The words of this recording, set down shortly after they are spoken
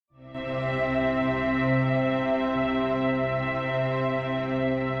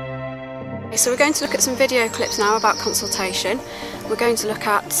So we're going to look at some video clips now about consultation. We're going to look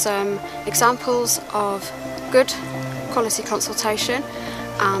at some examples of good quality consultation,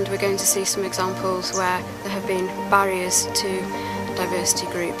 and we're going to see some examples where there have been barriers to diversity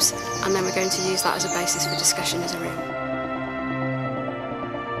groups, and then we're going to use that as a basis for discussion as a room.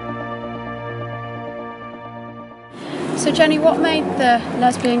 So Jenny, what made the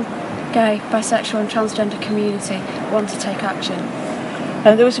lesbian, gay, bisexual and transgender community want to take action?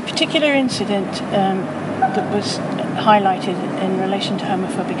 There was a particular incident that was highlighted in relation to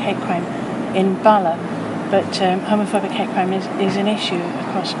homophobic hate crime in Bala, but homophobic hate crime is an issue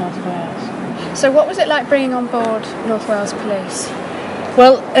across North Wales. So what was it like bringing on board North Wales Police?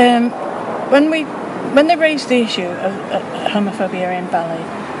 Well, when they raised the issue of homophobia in Bala,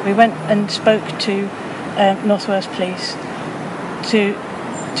 we went and spoke to North Wales Police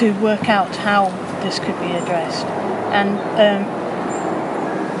to work out how this could be addressed, and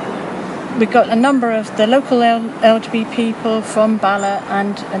we got a number of the local LGBT people from Bala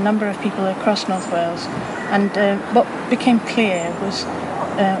and a number of people across North Wales, and what became clear was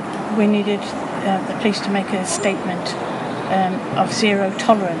we needed the police to make a statement of zero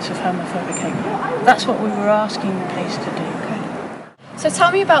tolerance of homophobic hate crime. That's what we were asking the police to do. Okay. So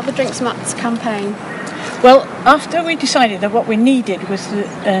tell me about the Drinks Mats campaign. Well, after we decided that what we needed was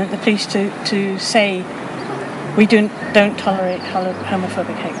the police to say we don't tolerate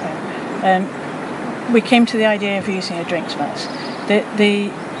homophobic hate crime, we came to the idea of using a drinks mats.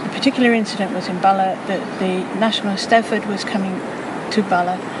 The particular incident was in Bala. The National Eisteddfod was coming to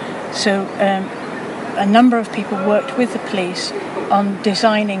Bala, so a number of people worked with the police on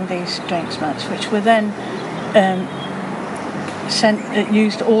designing these drinks mats, which were then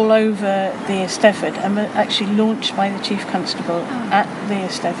used all over the Eisteddfod and were actually launched by the Chief Constable at the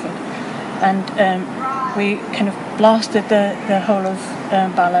Eisteddfod. And we kind of blasted the whole of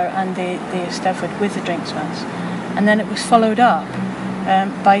Bala and the Eisteddfod with the drinks mats. And then it was followed up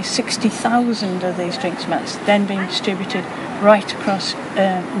by 60,000 of these drinks mats then being distributed right across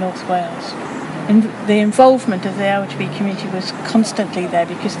North Wales. And the involvement of the LGBT community was constantly there,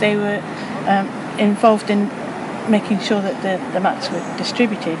 because they were involved in making sure that the mats were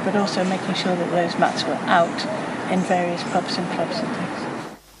distributed, but also making sure that those mats were out in various pubs and clubs and things.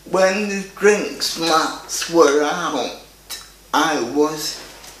 When the drinks mats were out, I was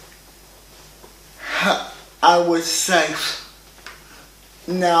safe.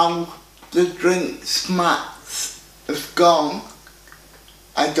 Now the drinks mats have gone,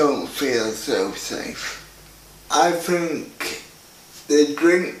 I don't feel so safe. I think the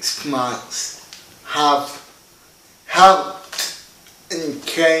drinks mats have helped and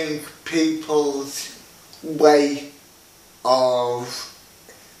changed people's way of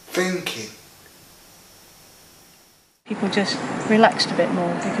thinking. People just relaxed a bit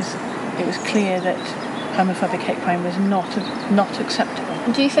more because it was clear that homophobic hate crime was not acceptable.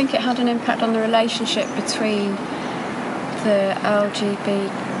 And do you think it had an impact on the relationship between the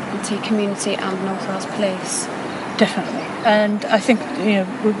LGBT community and North Wales Police? Definitely, and I think we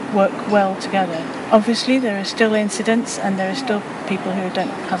work well together. Obviously there are still incidents and there are still people who don't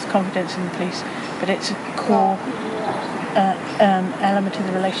have confidence in the police, but it's a core element of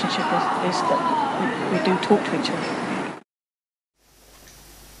the relationship is that we do talk to each other.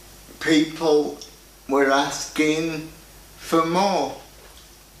 People were asking for more.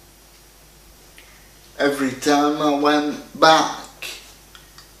 Every time I went back,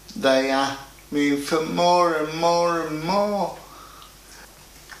 they asked me for more and more and more.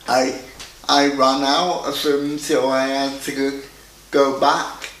 I ran out of them, so I had to go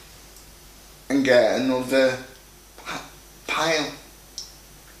back and get another pile.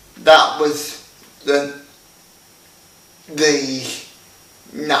 That was the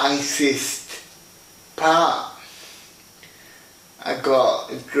nicest part. I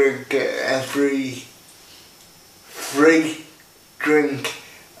got a drink at every free drink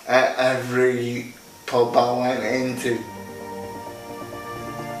at every pub I went into.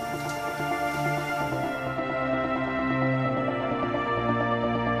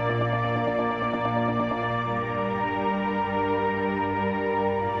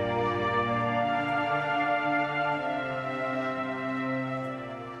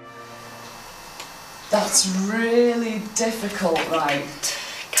 That's really difficult, right?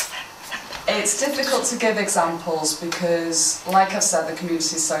 It's difficult to give examples because, like I've said, the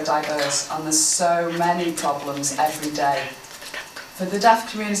community is so diverse and there's so many problems every day. For the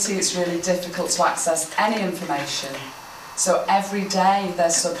deaf community, it's really difficult to access any information. So every day they're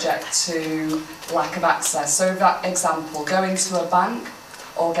subject to lack of access. So for example, going to a bank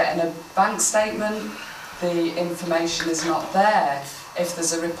or getting a bank statement, the information is not there. if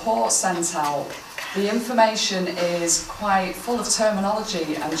there's a report sent out, the information is quite full of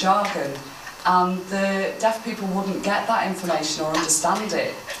terminology and jargon, and the deaf people wouldn't get that information or understand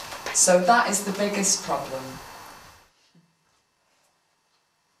it. So that is the biggest problem.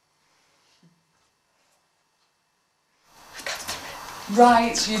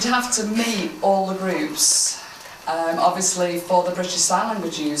 Right, you'd have to meet all the groups. Obviously, for the British Sign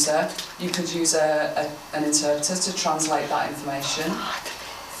Language user, you could use an interpreter to translate that information.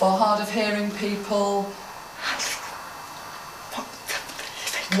 For hard of hearing people,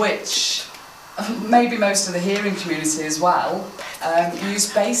 which maybe most of the hearing community as well,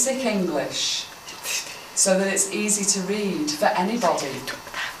 use basic English so that it's easy to read for anybody.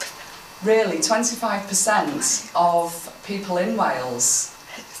 Really, 25% of people in Wales,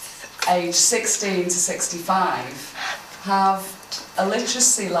 aged 16 to 65, have a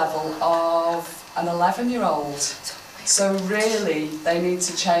literacy level of an 11-year-old. So really, they need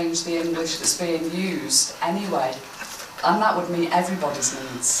to change the English that's being used anyway. And that would meet everybody's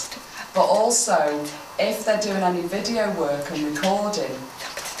needs. But also, if they're doing any video work and recording,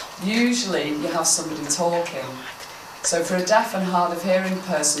 usually you have somebody talking. So for a deaf and hard of hearing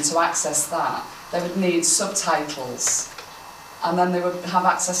person to access that, they would need subtitles, and then they would have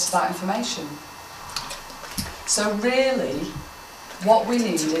access to that information. So really, what we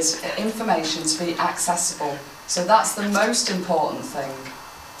need is information to be accessible. So that's the most important thing.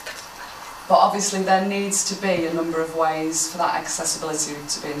 But obviously there needs to be a number of ways for that accessibility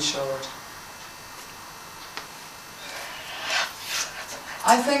to be ensured.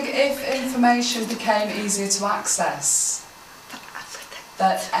 I think if information became easier to access,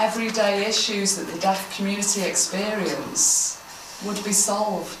 that everyday issues that the deaf community experience would be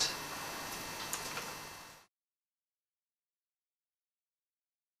solved.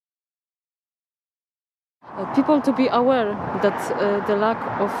 People to be aware that the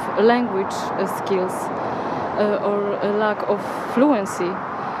lack of language skills or a lack of fluency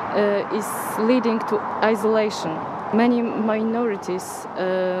is leading to isolation. Many minorities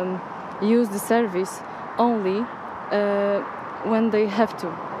use the service only when they have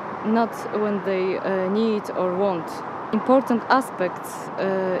to, not when they need or want. Important aspects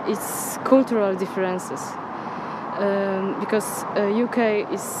is cultural differences, because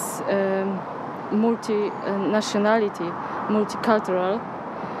UK is multi-nationality, multicultural.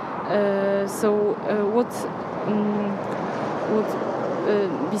 So what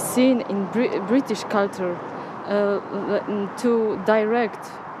would be seen in British culture too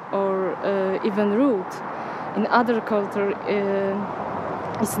direct or even rude, in other culture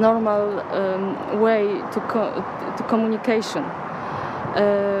is normal way to communication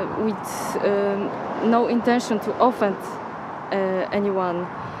with no intention to offend anyone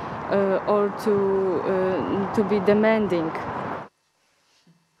or to be demanding.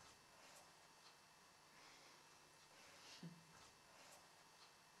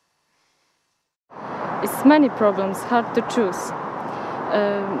 It's many problems, hard to choose.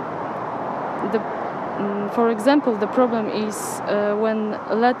 For example, the problem is when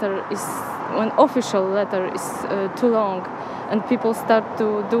official letter is too long, and people start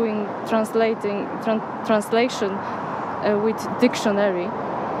to doing translation with dictionary,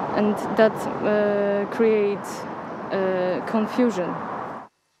 and that creates confusion.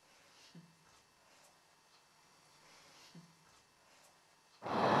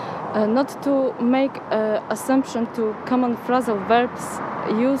 Not to make assumption to common phrasal verbs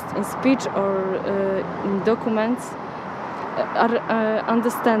used in speech or in documents are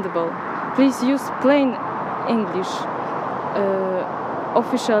understandable. Please use plain English.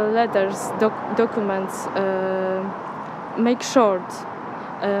 Official letters, documents, make short.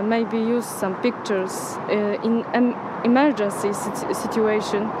 Maybe use some pictures. In an emergency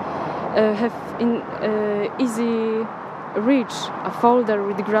situation, have in easy reach a folder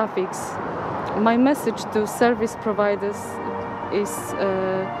with graphics. My message to service providers is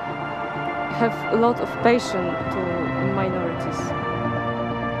have a lot of patience to minorities.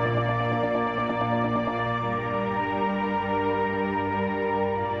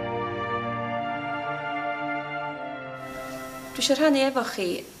 Dwi eisiau rhannu efo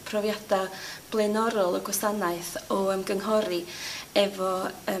chi profiadau blaenorol y gwasanaeth o ymgynghori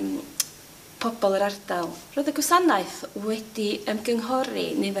efo pobl yr ardal. Roedd y gwasanaeth wedi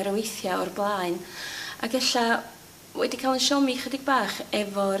ymgynghori nifer o weithiau o'r blaen, ac ella wedi cael yn siomi chydig bach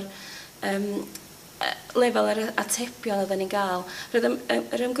efo'r lefel yr atebion oedden ni'n gael. Roedd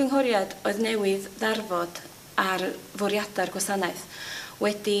yr ymgynghoriad oedd newydd ddarfod ar fwriadau'r gwasanaeth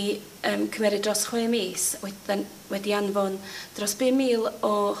wedi cymeryd dros 6 mis, wedi anfon dros 5,000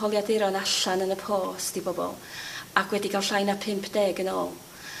 o holiaduron allan yn y post i bobl. ac wedi cael llai na 50 yn ôl.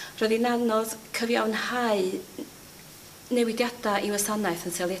 Roedd hi'n anodd cyfiawnhau newidiadau i wasanaeth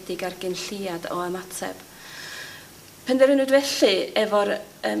yn seiliedig ar gynlliad o ymateb. Penderfynwyd felly efo'r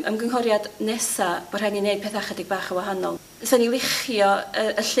ymgynghoriad nesaf bod rhaid ni wneud pethau chydig bach o wahanol. Sa'n ni lichio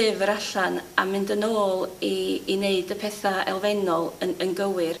y llyfr allan a mynd yn ôl i wneud y pethau elfennol yn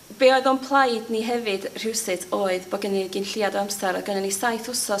gywir. Be oedd o'n plaid ni hefyd rhywsut oedd bod gen i gynlliad o amser a gen i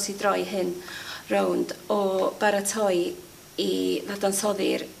 7 wsos i droi hyn rownd o baratoi i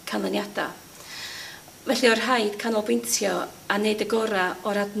ddadansoddi'r canlyniadau. Felly o'r rhaid canolbwyntio a wneud y gorau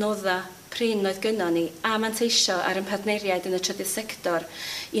o'r adnoddau prin oedd gynnon ni a manteisio ar ein partneriaid yn y trydydd sector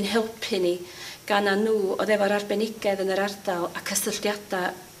i'n helpu ni gan a nhw oedd efo'r arbenigedd yn yr ardal a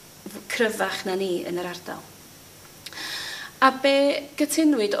cysylltiadau cryfach na ni yn yr ardal. A be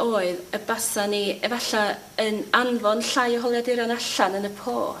gytunwyd oedd y basa ni efallai yn anfon llai o holiaduron allan yn y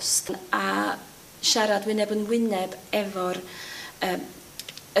post a siarad wyneb yn wyneb efo'r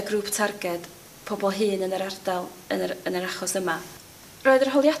y grŵp targed pobl hŷn yn yr ardal yn yr achos yma. Roedd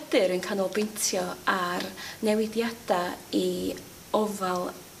yr holiadur yn canolbwyntio ar newidiadau i ofal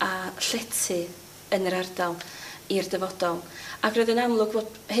a llety yn yr ardal i'r dyfodol. Ac roedd yn amlwg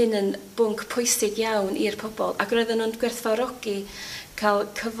bod hyn yn bwnc pwysig iawn i'r pobl ac roedden nhw'n gwerthfawrogi cael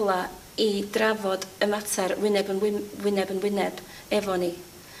cyfle i drafod y mater wyneb yn wyneb efo ni.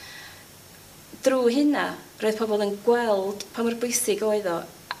 Drwy hynna, roedd pobl yn gweld pa mor bwysig oedd o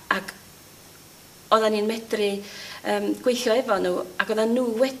ac oedden ni'n medru gweithio efo nhw ac oedden nhw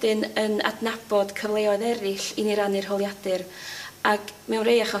wedyn yn adnabod cyfleoedd eraill i ni rannu'r holiadur ac mewn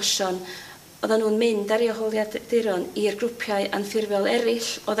rei achosion oedden nhw'n mynd ar eu holiaduron i'r grwpiau anffurfiol eraill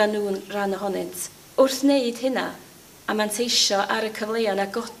oedden nhw'n rhan ohonynt. Wrth wneud hynna a manteisio ar y cyfleoedd a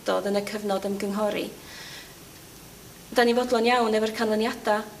gododd yn y cyfnod ymgynghori, da ni fodlon iawn efo'r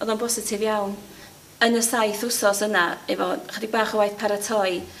canlyniadau, oedd o'n bositif iawn. Yn y 7 wsos yna, efo chydig bach o waith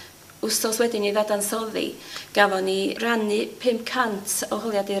paratoi, wsos wedyn i ddadansoddi, gafon ni rannu 500 o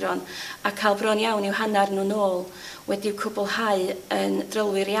holiaduron a cael bron iawn i'w hanner nhw nôl wedi'w cwblhau yn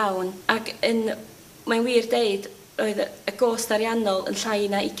drylwyr iawn. Ac mae'n wir deud, oedd y gost ariannol yn llai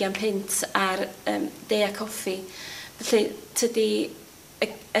na 20 pint ar de a coffi. Felly, tydi y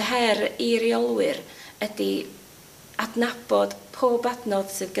her i reolwyr ydy adnabod pob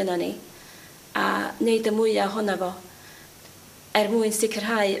adnodd sydd gynnon ni a wneud y mwyaf ohono fo mwyn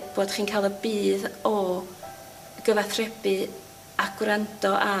sicrhau bod chi'n cael y bydd o gyfathrebu a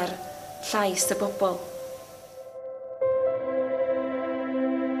gwrando ar llais y bobl.